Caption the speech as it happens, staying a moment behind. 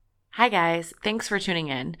Hi guys, thanks for tuning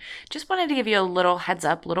in. Just wanted to give you a little heads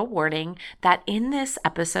up, little warning that in this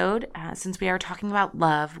episode, since we are talking about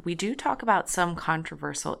love, we do talk about some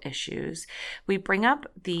controversial issues. We bring up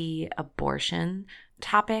the abortion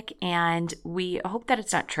topic and we hope that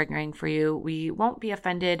it's not triggering for you. We won't be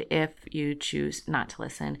offended if you choose not to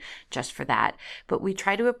listen just for that, but we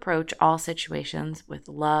try to approach all situations with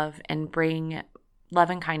love and bring love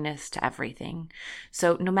and kindness to everything.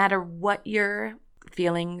 So no matter what your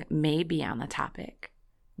feeling may be on the topic,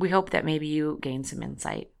 we hope that maybe you gain some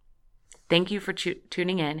insight. Thank you for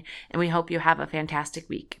tuning in, and we hope you have a fantastic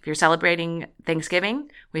week. If you're celebrating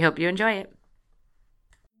Thanksgiving, we hope you enjoy it.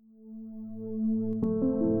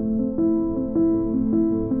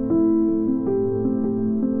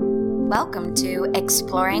 Welcome to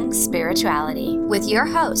Exploring Spirituality with your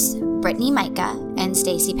hosts, Brittany Micah and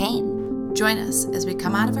Staci Payne. Join us as we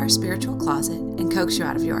come out of our spiritual closet and coax you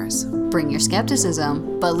out of yours. Bring your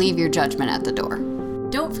skepticism, but leave your judgment at the door.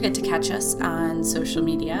 Don't forget to catch us on social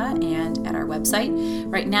media and at our website.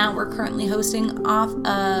 Right now, we're currently hosting off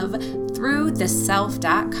of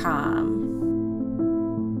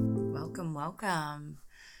throughtheself.com. Welcome.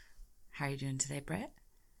 How are you doing today, Britt?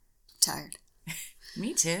 Tired.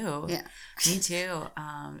 Me too. Yeah. Me too.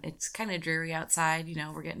 It's kind of dreary outside. You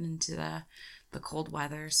know, we're getting into the cold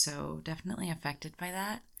weather, so definitely affected by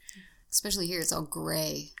that. Especially here, it's all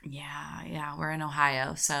gray. Yeah. We're in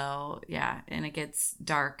Ohio, so yeah, and it gets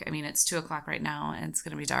dark. I mean, it's 2:00 right now, and it's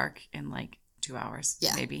going to be dark in like 2 hours.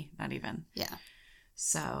 Yeah. Maybe, not even. Yeah.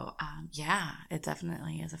 So, it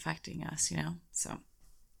definitely is affecting us, you know? So,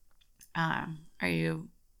 are you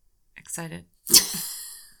excited?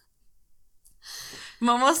 I'm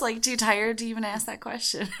almost like too tired to even ask that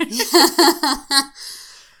question.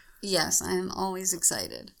 Yes, I am always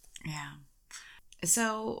excited. Yeah.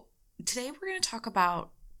 So today we're going to talk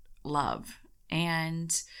about love.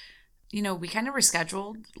 And, you know, we kind of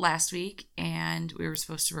rescheduled last week and we were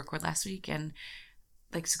supposed to record last week. And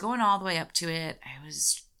like, so going all the way up to it, I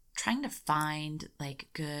was trying to find like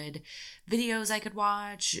good videos I could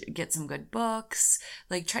watch, get some good books,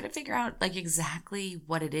 like try to figure out like exactly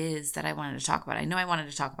what it is that I wanted to talk about. I know I wanted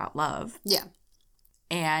to talk about love. Yeah.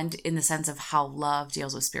 And in the sense of how love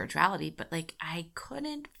deals with spirituality, but like I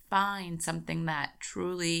couldn't find something that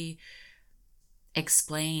truly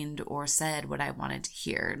explained or said what I wanted to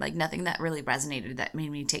hear. Like nothing that really resonated that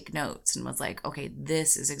made me take notes and was like, okay,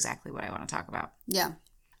 this is exactly what I want to talk about. Yeah.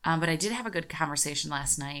 But I did have a good conversation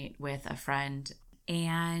last night with a friend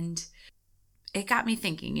and it got me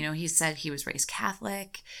thinking. You know, he said he was raised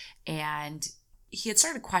Catholic and he had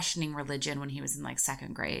started questioning religion when he was in like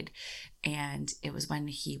second grade. And it was when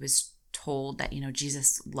he was told that, you know,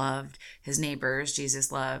 Jesus loved his neighbors.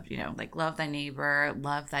 Jesus loved, you know, like love thy neighbor,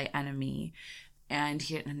 love thy enemy. And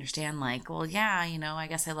he didn't understand like, well, yeah, you know, I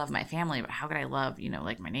guess I love my family, but how could I love, you know,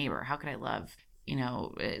 like my neighbor? How could I love, you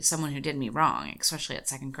know, someone who did me wrong, especially at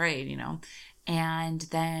second grade, you know? And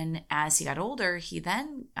then as he got older, he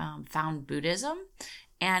then found Buddhism.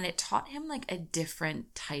 And it taught him like a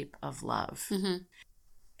different type of love. Mm-hmm.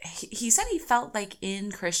 He said he felt like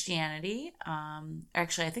in Christianity,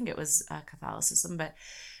 actually I think it was Catholicism, but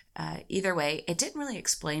either way, it didn't really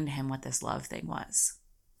explain to him what this love thing was.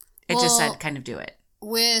 It just said kind of do it.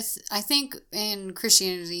 I think in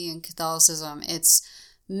Christianity and Catholicism, it's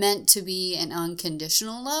meant to be an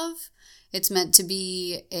unconditional love. It's meant to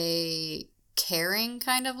be a caring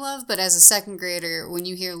kind of love. But as a second grader, when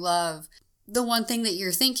you hear love, the one thing that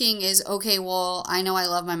you're thinking is, okay, well, I know I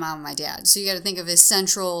love my mom and my dad. So you got to think of as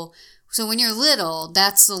central. So when you're little,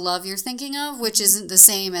 that's the love you're thinking of, which isn't the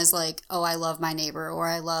same as like, oh, I love my neighbor or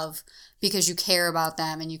I love because you care about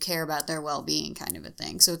them and you care about their well-being kind of a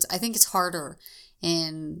thing. So I think it's harder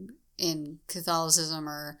in Catholicism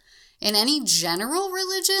or in any general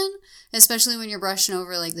religion, especially when you're brushing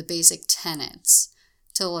over like the basic tenets,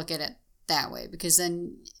 to look at it that way, because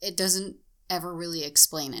then it doesn't ever really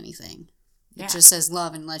explain anything. It just says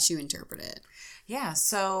love and lets you interpret it. Yeah,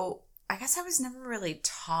 so I guess I was never really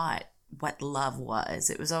taught what love was.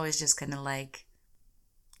 It was always just kind of like,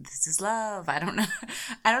 this is love. I don't know.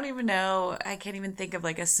 I don't even know. I can't even think of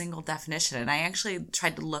like a single definition. And I actually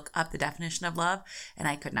tried to look up the definition of love and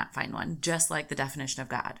I could not find one, just like the definition of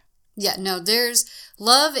God. Yeah, no,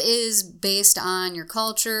 love is based on your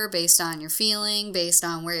culture, based on your feeling, based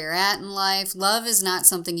on where you're at in life. Love is not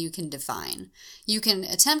something you can define. You can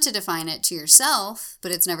attempt to define it to yourself,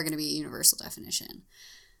 but it's never going to be a universal definition.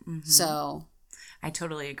 Mm-hmm. So I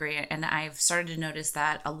totally agree. And I've started to notice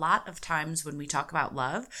that a lot of times when we talk about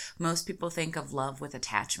love, most people think of love with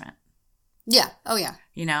attachment. Yeah. Oh, yeah.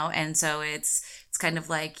 You know, and so it's kind of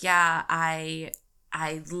like, yeah, I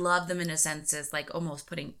I love them in a sense as like almost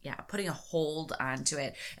putting a hold onto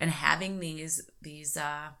it and having these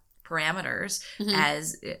parameters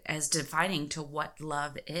as defining to what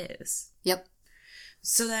love is. Yep.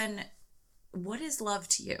 So then, what is love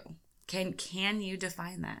to you? Can you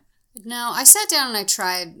define that? No, I sat down and I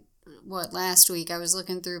tried, last week I was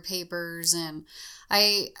looking through papers, and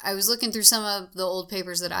I was looking through some of the old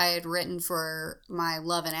papers that I had written for my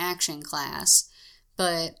Love and Action class,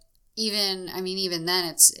 but even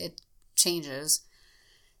then it changes.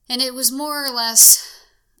 And it was more or less,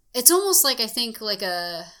 it's almost like, I think like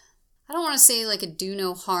I don't want to say like a do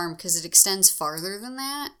no harm, because it extends farther than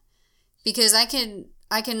that. Because I can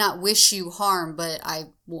not wish you harm, but I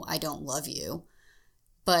don't love you.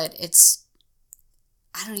 But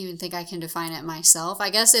I don't even think I can define it myself.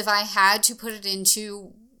 I guess if I had to put it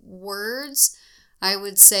into words, I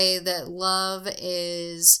would say that love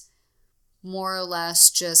is more or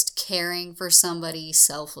less just caring for somebody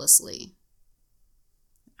selflessly.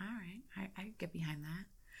 All right. I get behind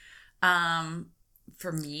that.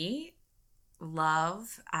 For me,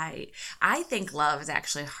 love, I think love is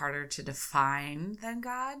actually harder to define than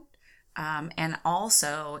God. And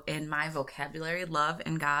also in my vocabulary, love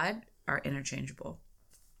and God are interchangeable,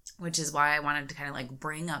 which is why I wanted to kind of like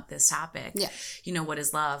bring up this topic. Yeah. What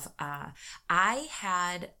is love? I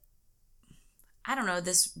had, I don't know,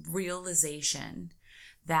 this realization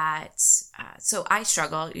that, so I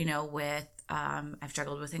struggle, with, I've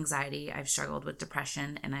struggled with anxiety, I've struggled with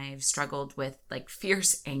depression, and I've struggled with like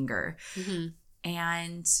fierce anger. Mm-hmm.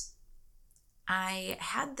 And I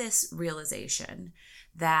had this realization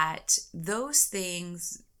that those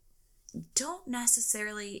things don't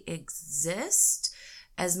necessarily exist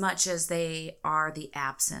as much as they are the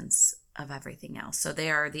absence of everything else. So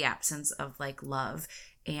they are the absence of like love.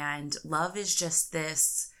 And love is just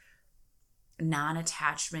this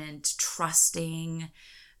non-attachment, trusting,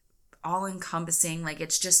 all-encompassing, like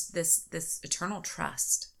it's just this eternal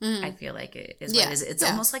trust. I feel like it is what it is. It's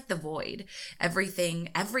almost like the void. Everything,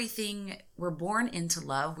 we're born into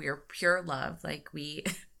love. We are pure love. Like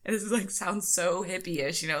this is like sounds so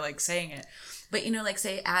hippie-ish, like saying it. But like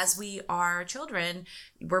say as we are children,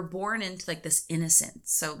 we're born into like this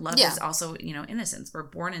innocence. So love is also, innocence. We're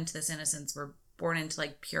born into this innocence. We're born into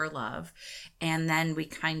like pure love, and then we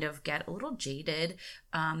kind of get a little jaded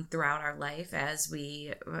throughout our life as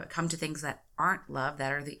we come to things that aren't love,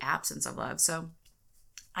 that are the absence of love. So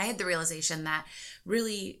I had the realization that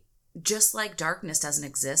really, just like darkness doesn't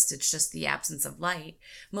exist, it's just the absence of light,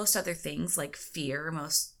 most other things like fear,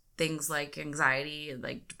 most things like anxiety,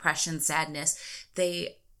 like depression, sadness,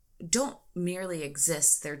 they don't merely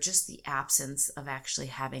exist, they're just the absence of actually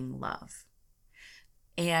having love.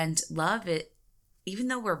 And love, even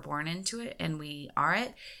though we're born into it and we are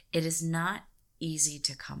it is not easy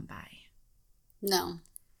to come by. No.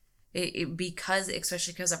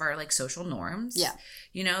 Especially because of our like social norms. Yeah.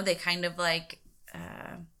 They kind of like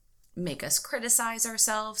make us criticize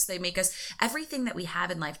ourselves. They make us, everything that we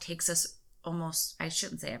have in life takes us almost, I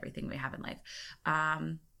shouldn't say everything we have in life.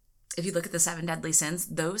 If you look at the 7 deadly sins,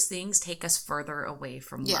 those things take us further away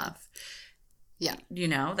from love. Yeah.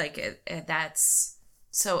 That's,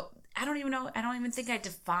 so I don't even know. I don't even think I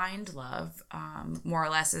defined love more or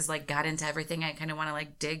less as like got into everything I kind of want to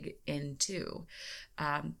like dig into.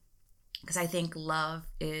 Because I think love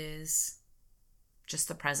is just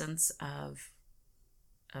the presence of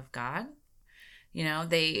God.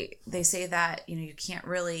 They say that, you can't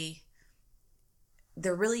really,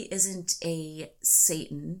 there really isn't a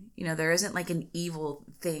Satan, there isn't like an evil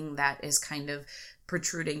thing that is kind of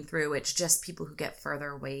protruding through. It's just people who get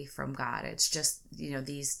further away from God. It's just,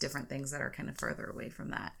 these different things that are kind of further away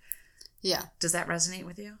from that. Yeah. Does that resonate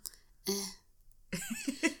with you?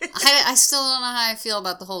 I still don't know how I feel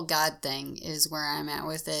about the whole God thing is where I'm at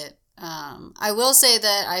with it. I will say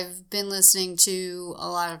that I've been listening to a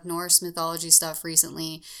lot of Norse mythology stuff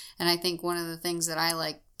recently, and I think one of the things that I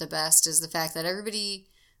like the best is the fact that everybody,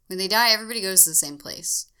 when they die, everybody goes to the same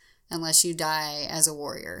place. Unless you die as a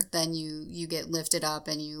warrior, then you get lifted up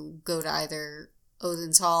and you go to either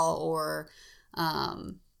Odin's Hall or I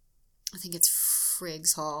think it's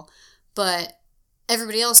Frigg's Hall. But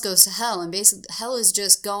everybody else goes to hell, and basically hell is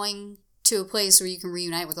just going to a place where you can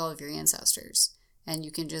reunite with all of your ancestors and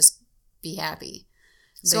you can just be happy.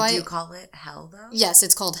 So do you call it hell though? Yes,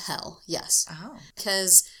 it's called hell. Yes. Oh.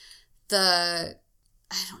 Because I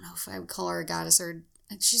don't know if I would call her a goddess or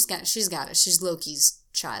she's goddess. She's Loki's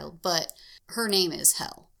child, but her name is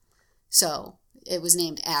Hel. So it was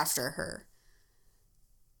named after her.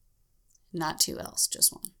 Not two L's,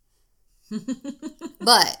 just one.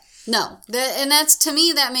 But no, and that's, to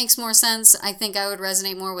me, that makes more sense. I think I would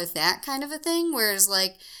resonate more with that kind of a thing. Whereas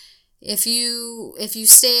like, if you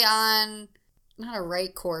stay on, not a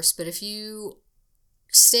right course, but if you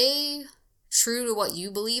stay true to what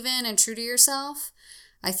you believe in and true to yourself,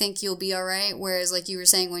 I think you'll be all right. Whereas like you were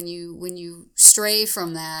saying, when you stray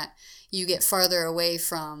from that, you get farther away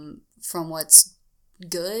from what's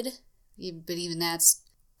good. But even that's,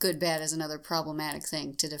 good, bad is another problematic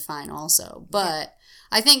thing to define also. But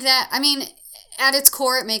I think that, I mean, at its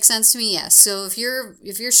core, it makes sense to me, yes. So if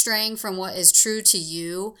you're straying from what is true to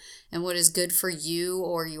you and what is good for you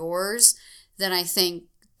or yours, then I think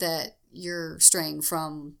that you're straying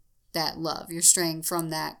from that love. You're straying from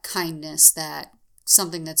that kindness, that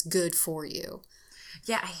something that's good for you.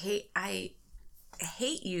 Yeah, I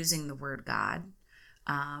hate using the word God.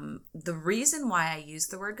 The reason why I use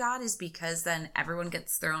the word God is because then everyone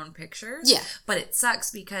gets their own pictures. Yeah. But it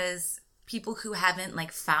sucks because people who haven't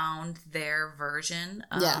like found their version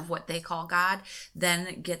of what they call God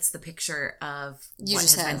then gets the picture of what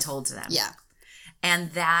has been told to them. Yeah.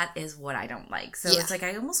 And that is what I don't like. So it's like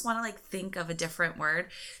I almost want to like think of a different word.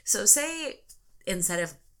 So say instead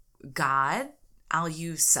of God, I'll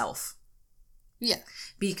use self. Yeah.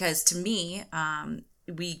 Because to me,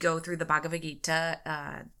 we go through the Bhagavad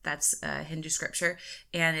Gita, that's a Hindu scripture,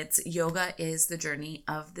 and it's yoga is the journey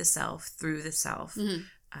of the self, through the self,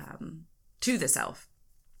 to the self.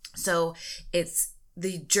 So it's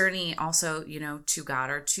the journey also, to God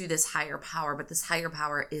or to this higher power, but this higher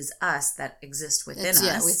power is us that exists within us.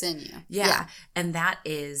 Yeah, within you. Yeah. And that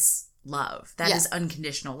is love. That is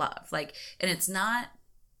unconditional love. Like, and it's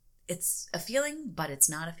a feeling, but it's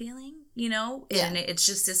not a feeling, and it's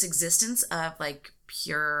just this existence of like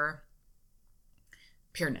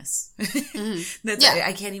pureness. That's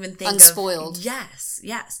I can't even think unspoiled. Yes.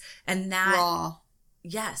 And that raw.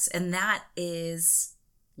 Yes, and that is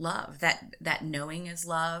love. That knowing is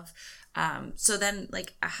love. So then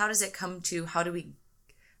like how does it come to how do we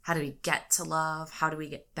get to love? How do we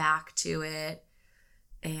get back to it?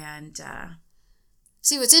 And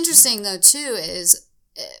see, what's interesting though too is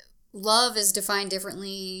love is defined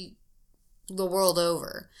differently the world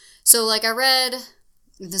over. So like I read,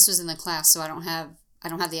 this was in the class, so I don't have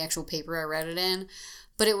the actual paper I read it in,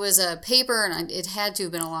 but it was a paper, and it had to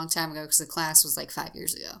have been a long time ago because the class was like 5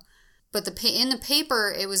 years ago. But in the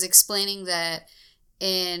paper, it was explaining that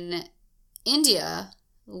in India,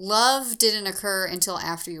 love didn't occur until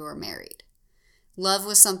after you were married. Love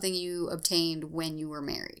was something you obtained when you were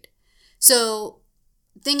married. So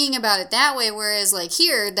thinking about it that way, whereas like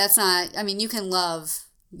here, that's not, I mean, you can love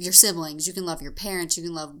your siblings, you can love your parents, you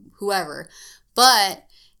can love whoever, but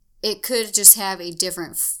it could just have a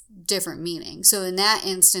different meaning. So in that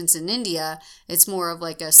instance in India, it's more of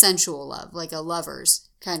like a sensual love, like a lover's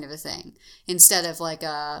kind of a thing, instead of like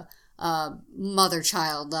a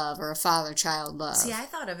mother-child love or a father-child love. See, I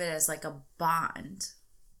thought of it as like a bond.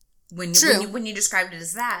 When you described it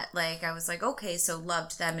as that, like I was like, okay, so love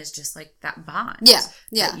to them is just like that bond.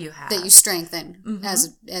 That you have, that you strengthen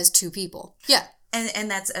as two people. Yeah.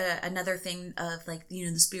 And that's another thing of like,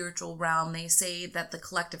 the spiritual realm. They say that the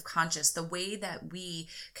collective conscious, the way that we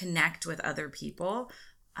connect with other people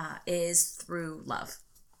is through love.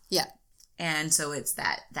 Yeah. And so it's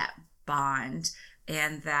that bond,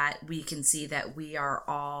 and that we can see that we are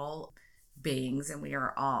all beings and we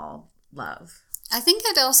are all love. I think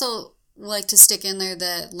I'd also like to stick in there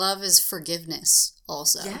that love is forgiveness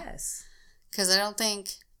also. Yes. Because I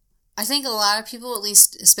think a lot of people, at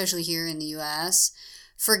least especially here in the U.S.,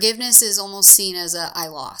 forgiveness is almost seen as I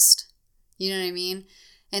lost. You know what I mean?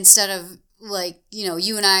 Instead of like,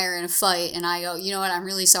 you and I are in a fight and I go, you know what, I'm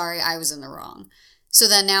really sorry, I was in the wrong. So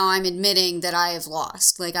then now I'm admitting that I have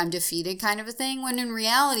lost, like I'm defeated kind of a thing, when in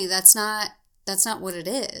reality that's not what it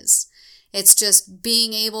is. It's just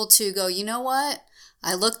being able to go, you know what,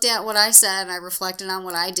 I looked at what I said and I reflected on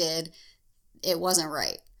what I did. It wasn't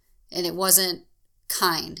right. And it wasn't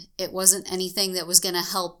kind. It wasn't anything that was going to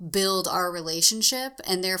help build our relationship,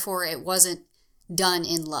 and therefore it wasn't done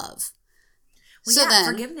in love. Well, so then,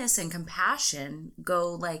 forgiveness and compassion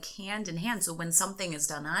go like hand in hand. So when something is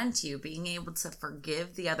done onto you, being able to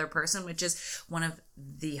forgive the other person, which is one of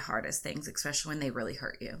the hardest things, especially when they really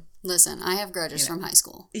hurt you. Listen, I have grudges from high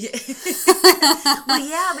school. Yeah. Well,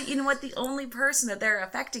 yeah, but you know what? The only person that they're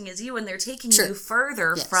affecting is you, and they're taking you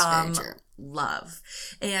further from love.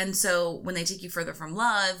 And so when they take you further from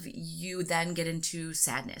love, you then get into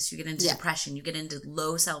sadness. You get into depression. You get into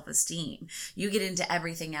low self-esteem. You get into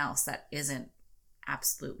everything else that isn't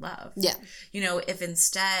absolute love. Yeah. If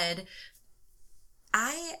instead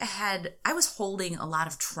I was holding a lot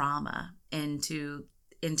of trauma into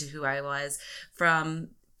into who I was from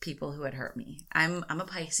people who had hurt me. I'm a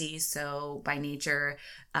Pisces, so by nature,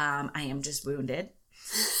 I am just wounded.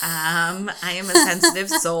 I am a sensitive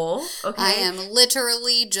soul. Okay. I am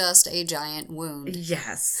literally just a giant wound.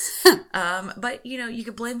 Yes. But you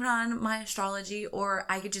could blame it on my astrology, or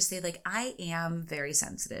I could just say like, I am very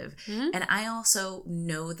sensitive. Mm-hmm. And I also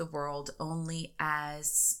know the world only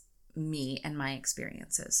as me and my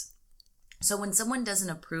experiences. So when someone doesn't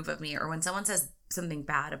approve of me, or when someone says something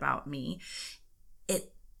bad about me,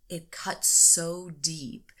 it cuts so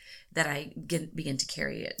deep that I begin to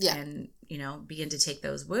carry it and, begin to take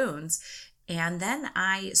those wounds. And then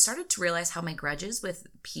I started to realize how my grudges with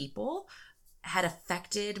people had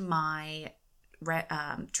affected my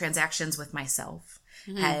transactions with myself,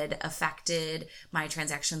 had affected my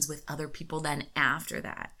transactions with other people then after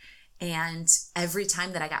that. And every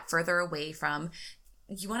time that I got further away from,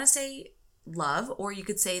 you want to say love, or you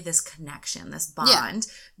could say this connection, this bond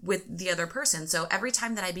with the other person. So every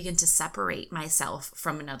time that I begin to separate myself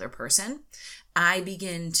from another person, I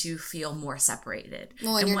begin to feel more separated.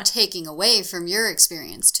 Well, and you're taking away from your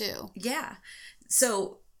experience too. Yeah.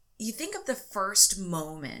 So you think of the first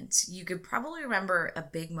moment, you could probably remember a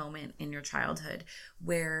big moment in your childhood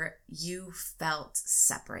where you felt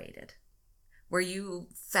separated, where you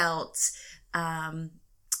felt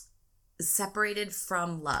separated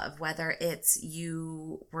from love, whether it's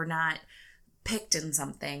you were not picked in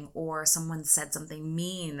something, or someone said something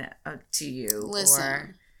mean to you.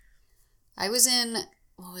 Listen, I was in,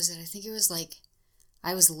 what was it? I think it was like,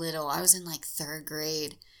 I was little. I was in like 3rd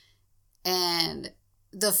grade. And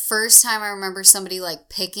the first time I remember somebody like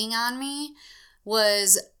picking on me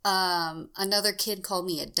was another kid called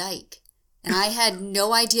me a dyke. And I had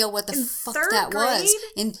no idea what the fuck that was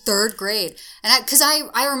in 3rd grade. And because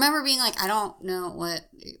I remember being like, I don't know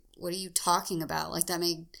what are you talking about? Like that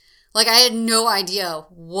made, like I had no idea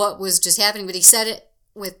what was just happening, but he said it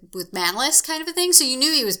with malice kind of a thing. So you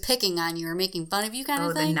knew he was picking on you or making fun of you kind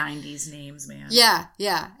of thing. Oh, the 90s names, man. Yeah.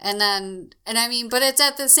 And I mean, but it's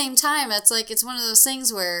at the same time, it's like, it's one of those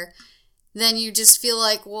things where then you just feel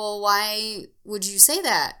like, well, why would you say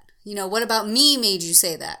that? What about me made you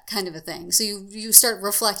say that kind of a thing? So you start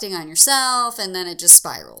reflecting on yourself, and then it just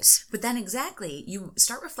spirals. But then exactly, you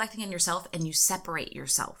start reflecting on yourself and you separate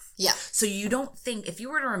yourself. Yeah. So you don't think, if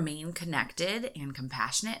you were to remain connected and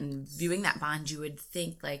compassionate and viewing that bond, you would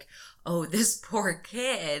think like, oh, this poor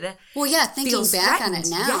kid. Well, yeah, thinking back threatened. On it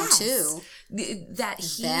now, too.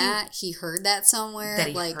 That he heard that somewhere. That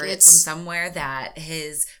he heard it from somewhere, that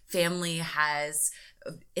his family has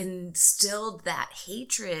instilled that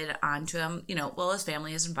hatred onto him, his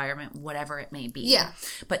family, his environment, whatever it may be. Yeah.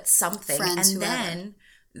 But something, friends, and whoever. then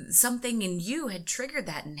something in you had triggered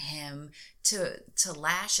that in him to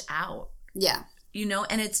lash out. Yeah.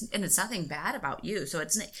 And it's nothing bad about you. So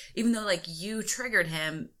it's, even though like you triggered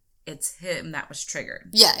him, it's him that was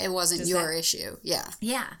triggered. Yeah, it wasn't your issue. Yeah.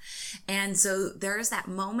 Yeah. And so there is that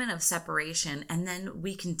moment of separation, and then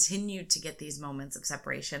we continue to get these moments of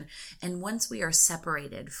separation. And once we are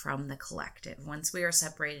separated from the collective, once we are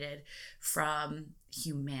separated from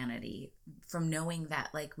humanity, from knowing that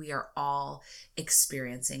like we are all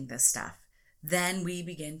experiencing this stuff, then we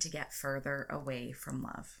begin to get further away from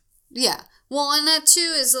love. Yeah. Well, and that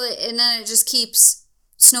too is like, and then it just keeps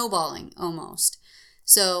snowballing almost.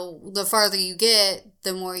 So the farther you get,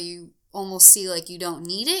 the more you almost see like you don't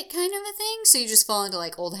need it kind of a thing. So you just fall into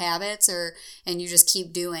like old habits, and you just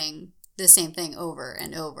keep doing the same thing over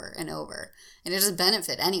and over and over. And it doesn't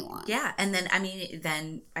benefit anyone. Yeah. And then,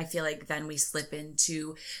 then I feel like then we slip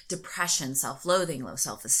into depression, self-loathing, low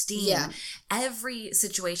self-esteem. Yeah. Every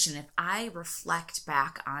situation, if I reflect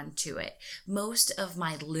back onto it, most of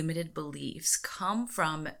my limited beliefs come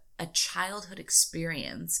from a childhood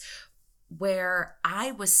experience where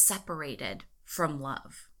I was separated from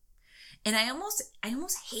love. And I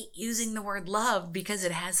almost hate using the word love because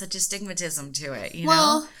it has such a stigmatism to it,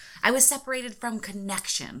 know? I was separated from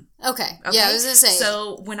connection. Okay. Yeah, I was going to say.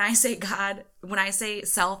 So when I say God, when I say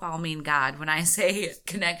self, I'll mean God. When I say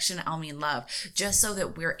connection, I'll mean love. Just so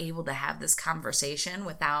that we're able to have this conversation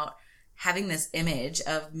without having this image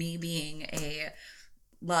of me being a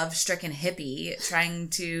love-stricken hippie trying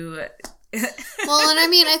to... Well, and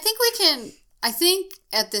I think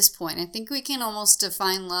at this point, I think we can almost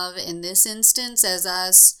define love in this instance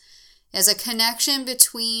as a connection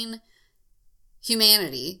between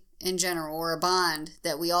humanity in general, or a bond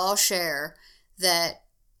that we all share that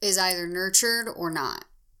is either nurtured or not.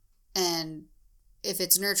 And if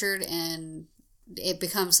it's nurtured and it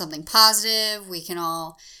becomes something positive, we can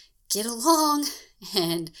all get along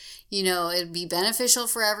and, it'd be beneficial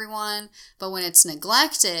for everyone. But when it's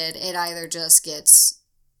neglected, it either just gets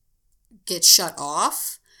gets shut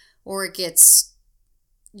off, or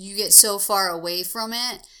you get so far away from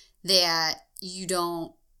it that you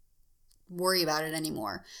don't worry about it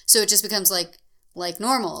anymore. So it just becomes like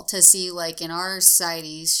normal to see, like, in our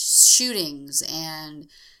society, shootings and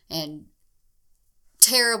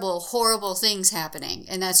terrible, horrible things happening,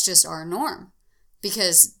 and that's just our norm,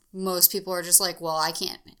 because most people are just like, well, I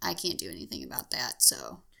can't do anything about that.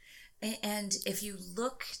 So, and if you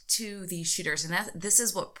look to these shooters, and this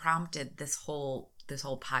is what prompted this whole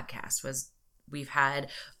podcast, was we've had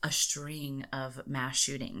a string of mass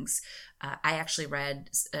shootings. I actually read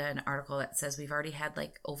an article that says we've already had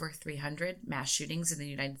like over 300 mass shootings in the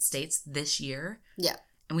United States this year. Yeah.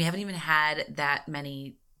 And we haven't even had that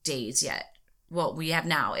many days yet. Well, we have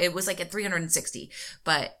now. It was like at 360.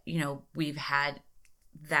 But, we've had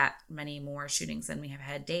that many more shootings than we have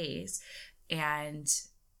had days. And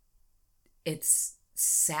it's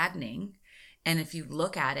saddening. And if you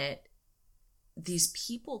look at it, these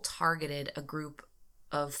people targeted a group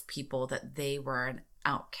of people that they were an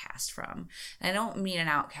outcast from. And I don't mean an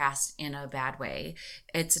outcast in a bad way.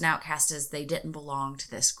 It's an outcast as they didn't belong to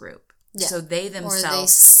this group. Yeah. So they themselves... Or they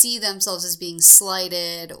see themselves as being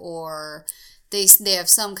slighted, or they have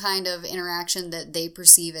some kind of interaction that they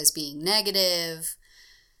perceive as being negative.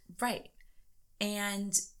 Right.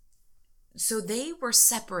 And so they were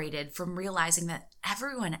separated from realizing that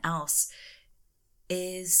everyone else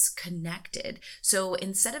is connected. So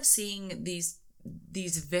instead of seeing these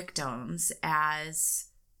victims as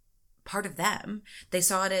part of them, they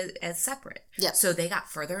saw it as separate. Yep. So they got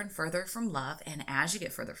further and further from love. And as you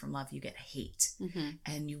get further from love, you get hate. Mm-hmm.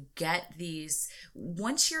 And you get these,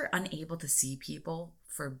 once you're unable to see people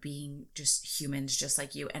for being just humans just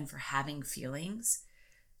like you and for having feelings,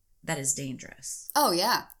 that is dangerous. Oh,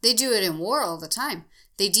 yeah. They do it in war all the time.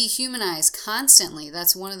 They dehumanize constantly.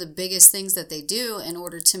 That's one of the biggest things that they do in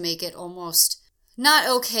order to make it almost not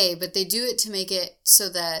okay, but they do it to make it so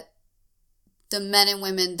that the men and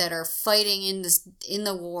women that are fighting in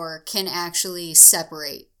the war can actually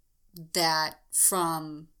separate that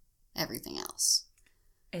from everything else.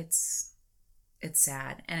 It's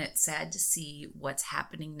sad. And it's sad to see what's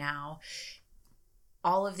happening now.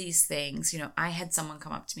 All of these things, I had someone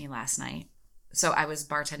come up to me last night. So I was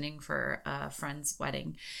bartending for a friend's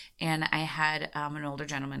wedding, and I had an older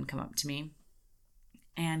gentleman come up to me,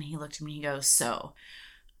 and he looked at me, he goes, "So,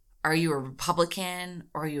 are you a Republican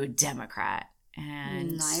or are you a Democrat?"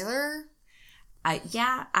 And neither.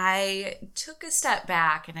 I took a step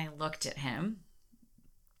back and I looked at him,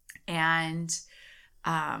 and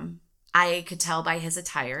I could tell by his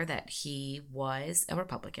attire that he was a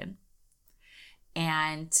Republican.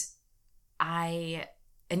 And right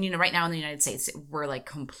now in the United States, we're like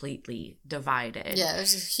completely divided. Yeah,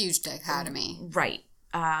 there's a huge dichotomy. Right.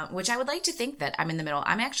 Which I would like to think that I'm in the middle.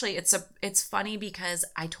 I'm actually, it's funny because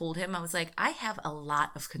I told him, I was like, I have a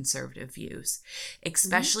lot of conservative views,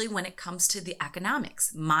 especially when it comes to the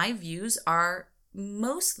economics. My views are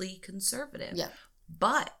mostly conservative. Yeah.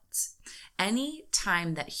 But any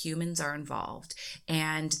time that humans are involved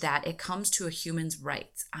and that it comes to a human's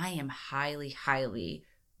rights, I am highly, highly,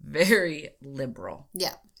 very liberal.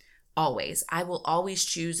 Yeah. Always. I will always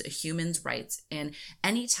choose a human's rights. And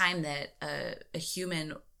any time that a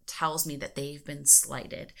human tells me that they've been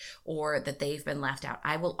slighted or that they've been left out,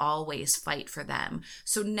 I will always fight for them.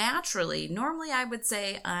 So normally I would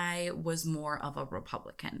say I was more of a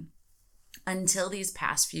Republican. Until these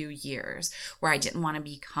past few years where I didn't want to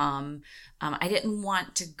become, I didn't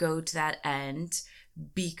want to go to that end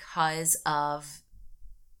because of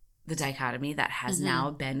the dichotomy that has now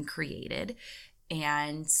been created.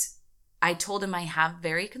 And I told him I have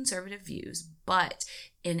very conservative views, but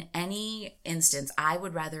in any instance, I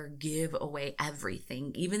would rather give away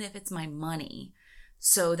everything, even if it's my money,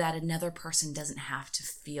 so that another person doesn't have to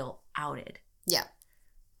feel outed. Yeah.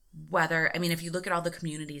 If you look at all the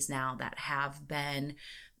communities now that have been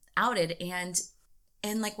outed, and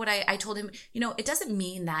like what I told him, it doesn't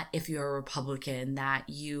mean that if you're a Republican that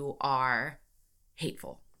you are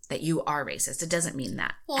hateful, that you are racist. It doesn't mean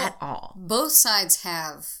that at all. Both sides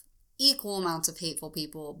have equal amounts of hateful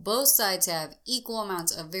people. Both sides have equal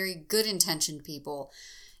amounts of very good intentioned people.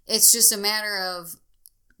 It's just a matter of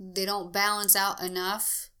they don't balance out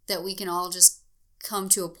enough that we can all just come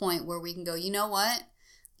to a point where we can go, you know what?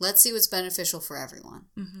 Let's see what's beneficial for everyone.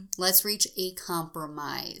 Mm-hmm. Let's reach a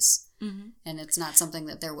compromise. Mm-hmm. And it's not something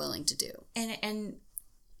that they're willing to do. And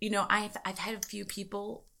I've had a few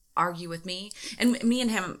people argue with me, and me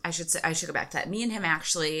and him, I should go back to that. Me and him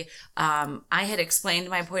actually, I had explained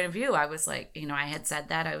my point of view. I was like, I had said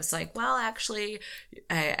that. I was like, well, actually,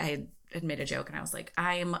 I had made a joke, and I was like,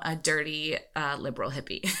 I'm a dirty liberal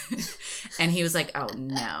hippie. And he was like, oh,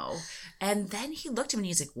 no. And then he looked at me and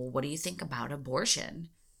he's like, well, what do you think about abortion?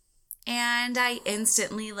 And I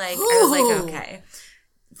instantly, like, I was like, okay.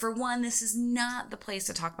 For one, this is not the place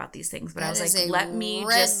to talk about these things, but I was like, let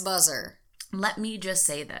me just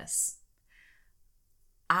say this.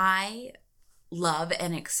 I love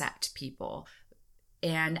and accept people,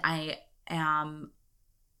 and I am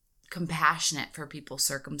compassionate for people's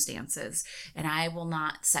circumstances, and I will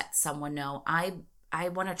not set someone no. I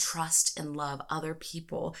want to trust and love other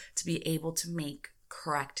people to be able to make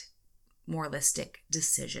correct, moralistic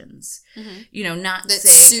decisions. Not that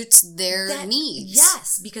saying suits their needs.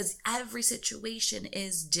 Yes, because every situation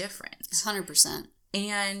is different. 100%.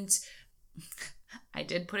 And I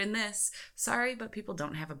did put in this, sorry, but people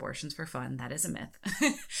don't have abortions for fun. That is a myth.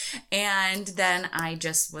 And then I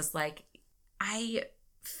just was like, I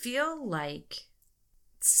feel like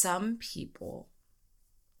some people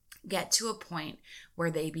get to a point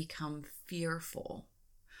where they become fearful,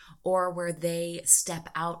 or where they step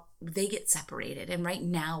out, they get separated. And right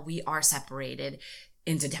now we are separated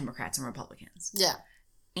into Democrats and Republicans. Yeah.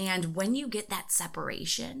 And when you get that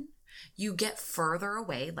separation, you get further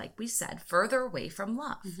away, like we said, further away from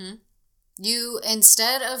love. Mm-hmm. You,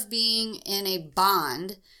 instead of being in a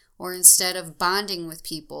bond, or instead of bonding with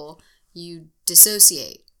people, you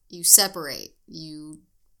dissociate, you separate, you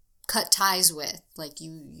cut ties with, like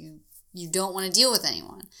you don't want to deal with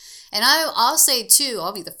anyone. And I'll say too,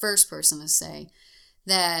 I'll be the first person to say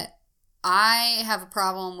that I have a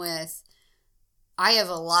problem with, I have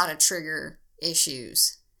a lot of trigger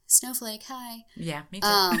issues. Snowflake, hi. Yeah, me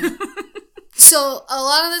too. So a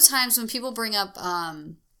lot of the times when people bring up,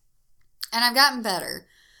 and I've gotten better,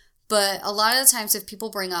 but a lot of the times if people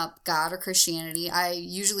bring up God or Christianity, I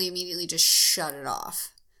usually immediately just shut it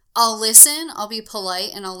off. I'll listen, I'll be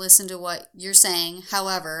polite, and I'll listen to what you're saying.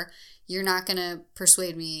 However, you're not going to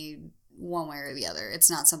persuade me one way or the other. It's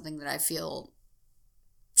not something that I feel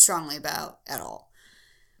strongly about at all.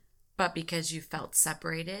 But because you felt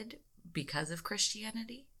separated because of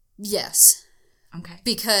Christianity? Yes. Okay.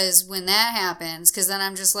 Because when that happens, because then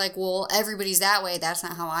I'm just like, well, everybody's that way. That's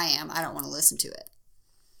not how I am. I don't want to listen to it.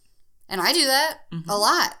 And I do that a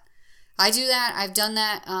lot. I do that. I've done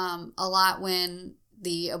that a lot when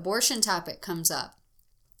the abortion topic comes up.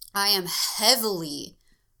 I am heavily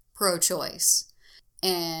pro-choice.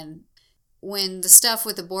 And when the stuff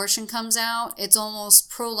with abortion comes out, it's almost,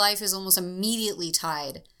 pro-life is almost immediately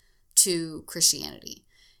tied to Christianity.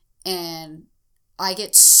 And I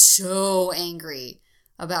get so angry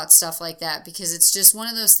about stuff like that, because it's just one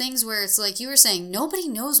of those things where it's like you were saying, nobody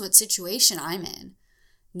knows what situation I'm in.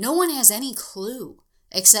 No one has any clue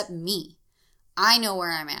except me. I know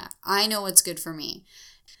where I'm at. I know what's good for me.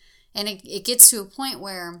 And it gets to a point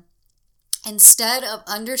where instead of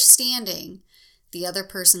understanding the other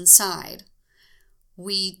person's side,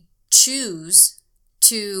 we choose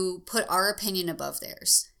to put our opinion above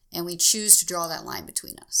theirs. And we choose to draw that line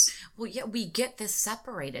between us. Well, yeah, we get this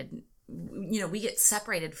separated. We get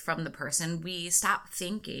separated from the person. We stop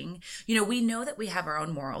thinking. We know that we have our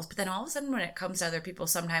own morals, but then all of a sudden when it comes to other people,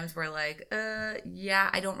 sometimes we're like, yeah,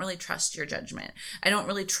 I don't really trust your judgment. I don't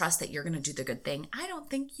really trust that you're going to do the good thing. I don't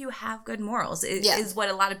think you have good morals, is what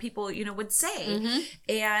a lot of people, would say. Mm-hmm.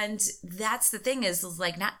 And that's the thing is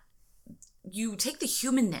like, not, you take the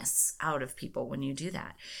humanness out of people when you do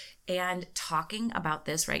that. And talking about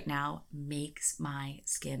this right now makes my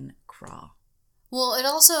skin crawl. Well, it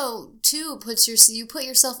also, too, you put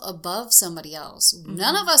yourself above somebody else. Mm-hmm.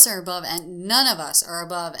 None of us are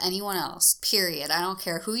above anyone else, period. I don't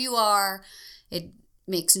care who you are. It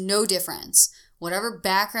makes no difference. Whatever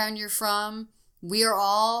background you're from, we are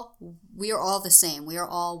all the same. We are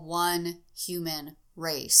all one human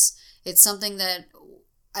race. It's something that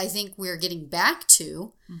I think we're getting back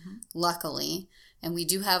to, luckily. And we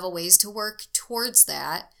do have a ways to work towards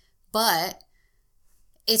that, but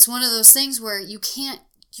it's one of those things where you can't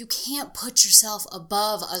put yourself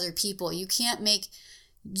above other people. You can't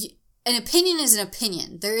an opinion is an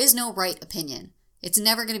opinion. There is no right opinion. It's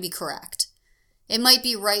never going to be correct. It might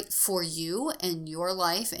be right for you and your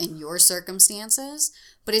life and your circumstances,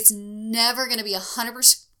 but it's never going to be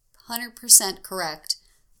 100% correct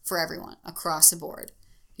for everyone across the board.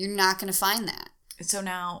 You're not going to find that. So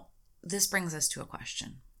now, this brings us to a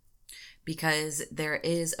question, because there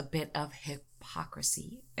is a bit of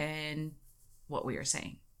hypocrisy in what we are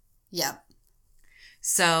saying. Yep.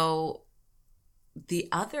 So the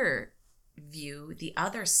other view, the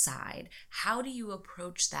other side, how do you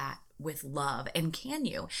approach that with love? And can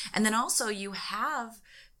you? And then also you have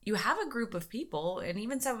you have a group of people, and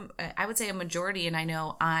even some, I would say a majority, and I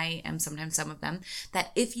know I am sometimes some of them,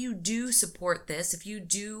 that if you do support this, if you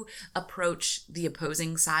do approach the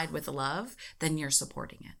opposing side with love, then you're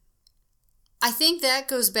supporting it. I think that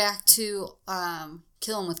goes back to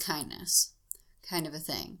kill them with kindness kind of a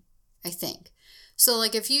thing, I think. So,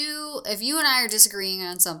 like, if you and I are disagreeing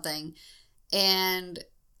on something, and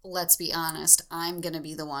let's be honest, I'm going to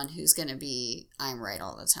be the one who's going to be, I'm right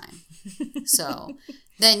all the time. So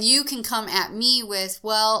then you can come at me with,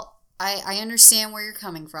 well, I understand where you're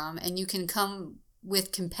coming from, and you can come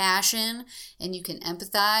with compassion, and you can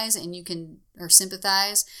empathize, and you can, or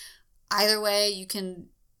sympathize. Either way, you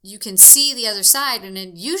can see the other side, and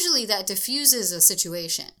then usually that diffuses a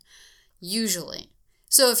situation. Usually.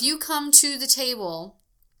 So if you come to the table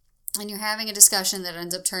and you're having a discussion that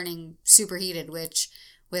ends up turning super heated, which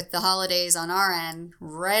with the holidays on our end,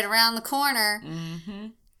 right around the corner,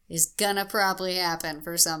 is gonna probably happen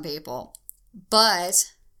for some people.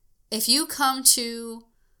 But if you come to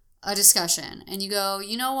a discussion and you go,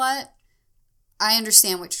 you know what? I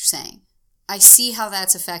understand what you're saying. I see how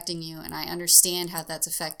that's affecting you, and I understand how that's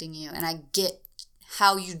affecting you, and I get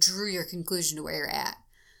how you drew your conclusion to where you're at.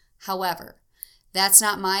 However, that's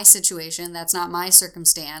not my situation. That's not my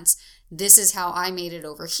circumstance. This is how I made it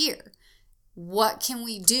over here. What can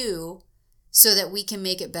we do so that we can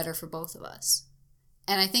make it better for both of us?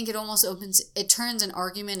 And I think it turns an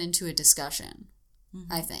argument into a discussion,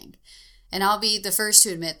 I think. And I'll be the first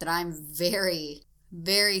to admit that I'm very,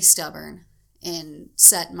 very stubborn and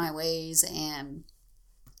set in my ways. And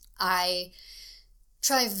I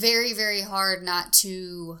try very, very hard not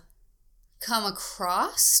to come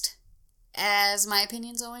across as my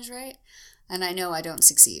opinion's always right. And I know I don't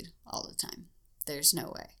succeed all the time. There's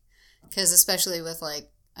no way. Because especially with, like,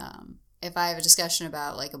 if I have a discussion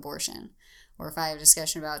about, like, abortion, or if I have a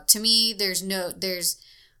discussion about, to me,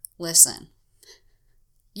 listen,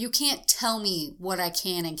 you can't tell me what I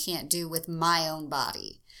can and can't do with my own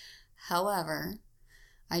body. However,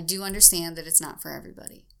 I do understand that it's not for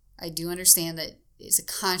everybody. I do understand that it's a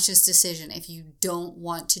conscious decision. If you don't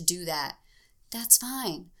want to do that, that's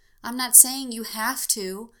fine. I'm not saying you have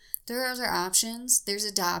to. There are other options. There's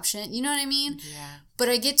adoption. You know what I mean? Yeah. But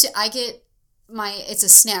it's a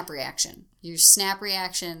snap reaction. Your snap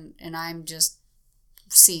reaction, and I'm just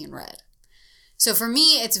seeing red. So for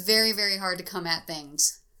me, it's very, very hard to come at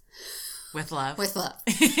things with love.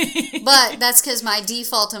 But that's because my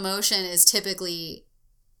default emotion is typically,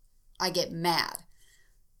 I get mad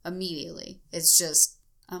immediately. It's just,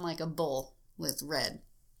 I'm like a bull with red.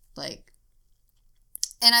 Like,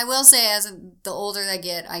 and I will say, as the older I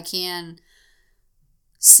get, I can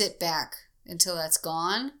sit back until that's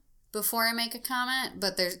gone before I make a comment,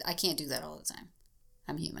 but I can't do that all the time.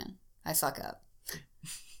 I'm human. I fuck up.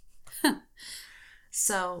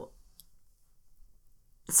 So,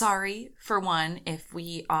 sorry, for one, if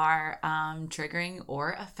we are triggering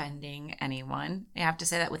or offending anyone. I have to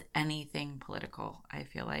say that with anything political, I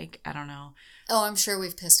feel like. I don't know. Oh, I'm sure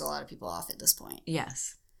we've pissed a lot of people off at this point.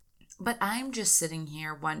 Yes. But I'm just sitting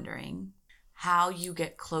here wondering how you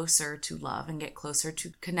get closer to love and get closer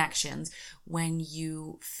to connections when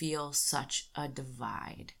you feel such a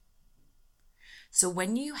divide. So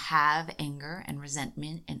when you have anger and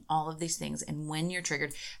resentment and all of these things, and when you're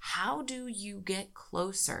triggered, how do you get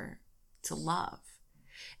closer to love?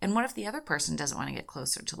 And what if the other person doesn't want to get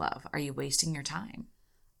closer to love? Are you wasting your time?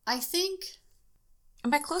 I think...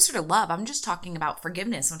 And by closer to love, I'm just talking about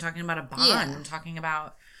forgiveness. I'm talking about a bond. Yeah. I'm talking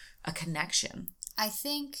about a connection. I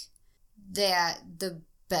think that the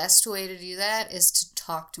best way to do that is to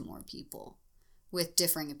talk to more people with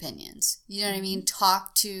differing opinions. You know what I mean?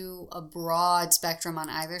 Talk to a broad spectrum on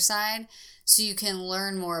either side so you can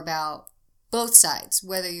learn more about both sides,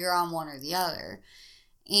 whether you're on one or the other.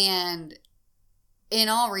 And in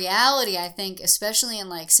all reality, I think, especially in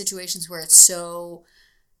like situations where it's so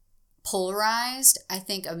polarized, I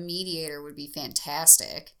think a mediator would be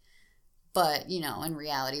fantastic. But, you know, in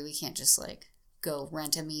reality, we can't just like go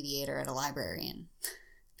rent a mediator at a library and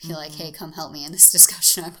be like, hey, come help me in this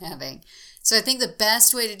discussion I'm having. So I think the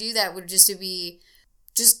best way to do that would just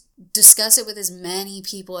discuss it with as many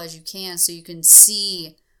people as you can so you can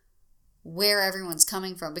see where everyone's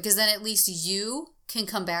coming from. Because then at least you can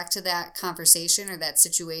come back to that conversation or that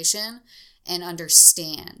situation and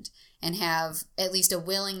understand and have at least a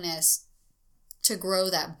willingness to grow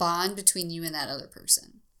that bond between you and that other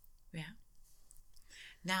person. Yeah.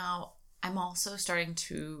 Now, I'm also starting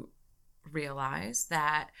to realize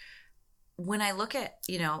that when I look at,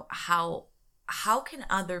 you know, how can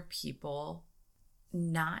other people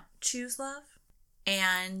not choose love?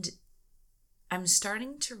 And I'm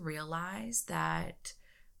starting to realize that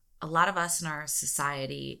a lot of us in our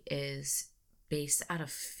society is based out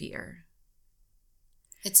of fear.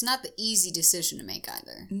 It's not the easy decision to make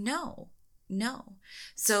either. No.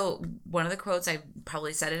 So one of the quotes, I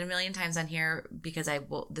probably said it a million times on here because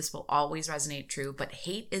this will always resonate true, but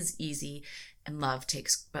hate is easy and love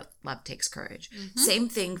takes courage. Mm-hmm. Same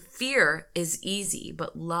thing, fear is easy,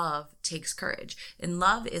 but love takes courage. And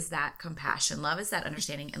love is that compassion. Love is that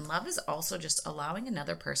understanding. And love is also just allowing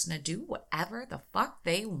another person to do whatever the fuck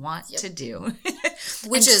they want to do.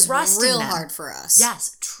 Which is real hard for us.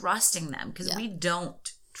 Yes, trusting them because we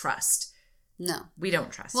don't trust. No. We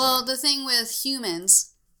don't trust them. Well, the thing with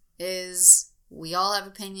humans is we all have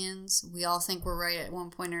opinions. We all think we're right at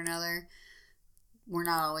one point or another. We're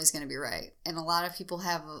not always going to be right. And a lot of people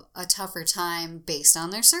have a tougher time based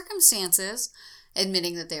on their circumstances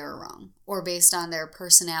admitting that they were wrong or based on their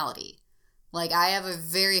personality. Like, I have a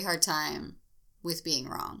very hard time with being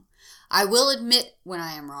wrong. I will admit when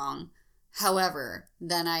I am wrong. However,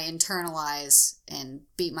 then I internalize and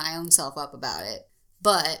beat my own self up about it.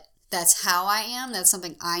 But that's how I am. That's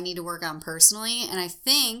something I need to work on personally. And I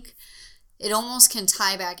think it almost can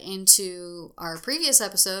tie back into our previous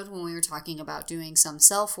episode when we were talking about doing some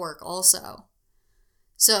self-work also.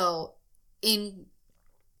 So in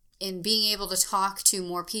being able to talk to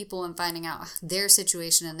more people and finding out their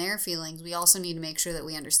situation and their feelings, we also need to make sure that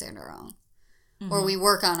we understand our own. Mm-hmm. Or we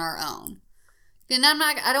work on our own. And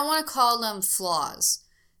I don't want to call them flaws.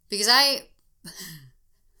 Because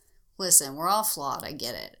listen, we're all flawed, I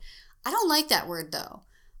get it. I don't like that word though.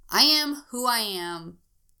 I am who I am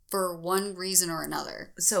for one reason or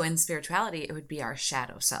another. So in spirituality, it would be our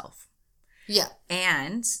shadow self. Yeah.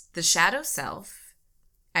 And the shadow self,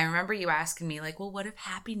 I remember you asking me like, well, what if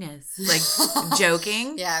happiness? Like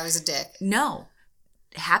joking. Yeah, I was a dick. No.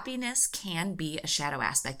 Happiness can be a shadow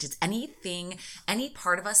aspect. It's anything, any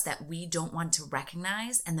part of us that we don't want to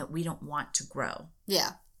recognize and that we don't want to grow.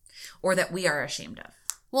 Yeah. Or that we are ashamed of.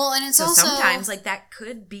 Well, and it's also sometimes like that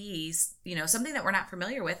could be, something that we're not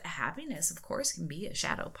familiar with. Happiness, of course, can be a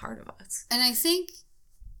shadow part of us. And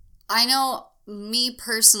I know me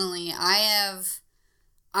personally, I'm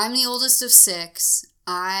the oldest of 6.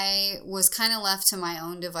 I was kind of left to my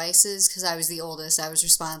own devices because I was the oldest. I was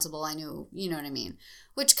responsible. I knew, you know what I mean?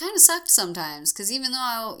 Which kind of sucked sometimes because even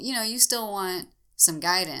though, you still want some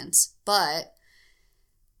guidance, but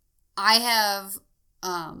I have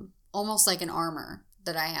almost like an armor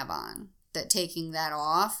that I have on, that taking that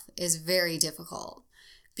off is very difficult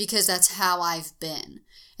because that's how I've been.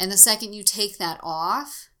 And the second you take that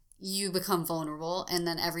off, you become vulnerable and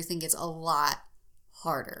then everything gets a lot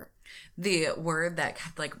harder. The word that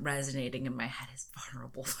kept like resonating in my head is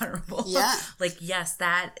vulnerable. Yeah. Like, yes,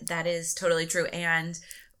 that is totally true. And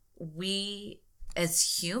we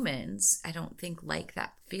as humans, I don't think like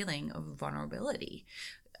that feeling of vulnerability.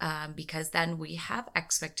 Because then we have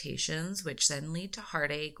expectations, which then lead to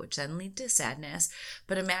heartache, which then lead to sadness.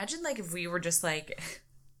 But imagine like if we were just like,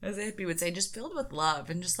 as a hippie would say, just filled with love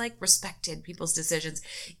and just like respected people's decisions,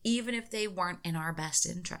 even if they weren't in our best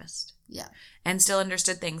interest. Yeah. And still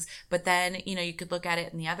understood things. But then, you could look at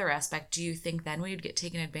it in the other aspect. Do you think then we would get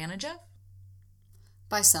taken advantage of?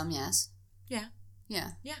 By some, yes. Yeah.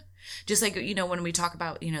 Yeah. Yeah. Just like, when we talk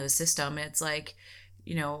about, the system, it's like,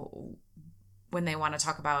 when they want to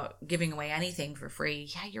talk about giving away anything for free,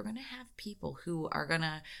 yeah, you're going to have people who are going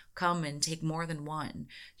to come and take more than one.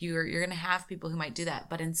 You're going to have people who might do that.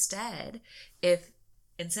 But instead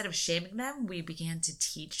of shaming them, we began to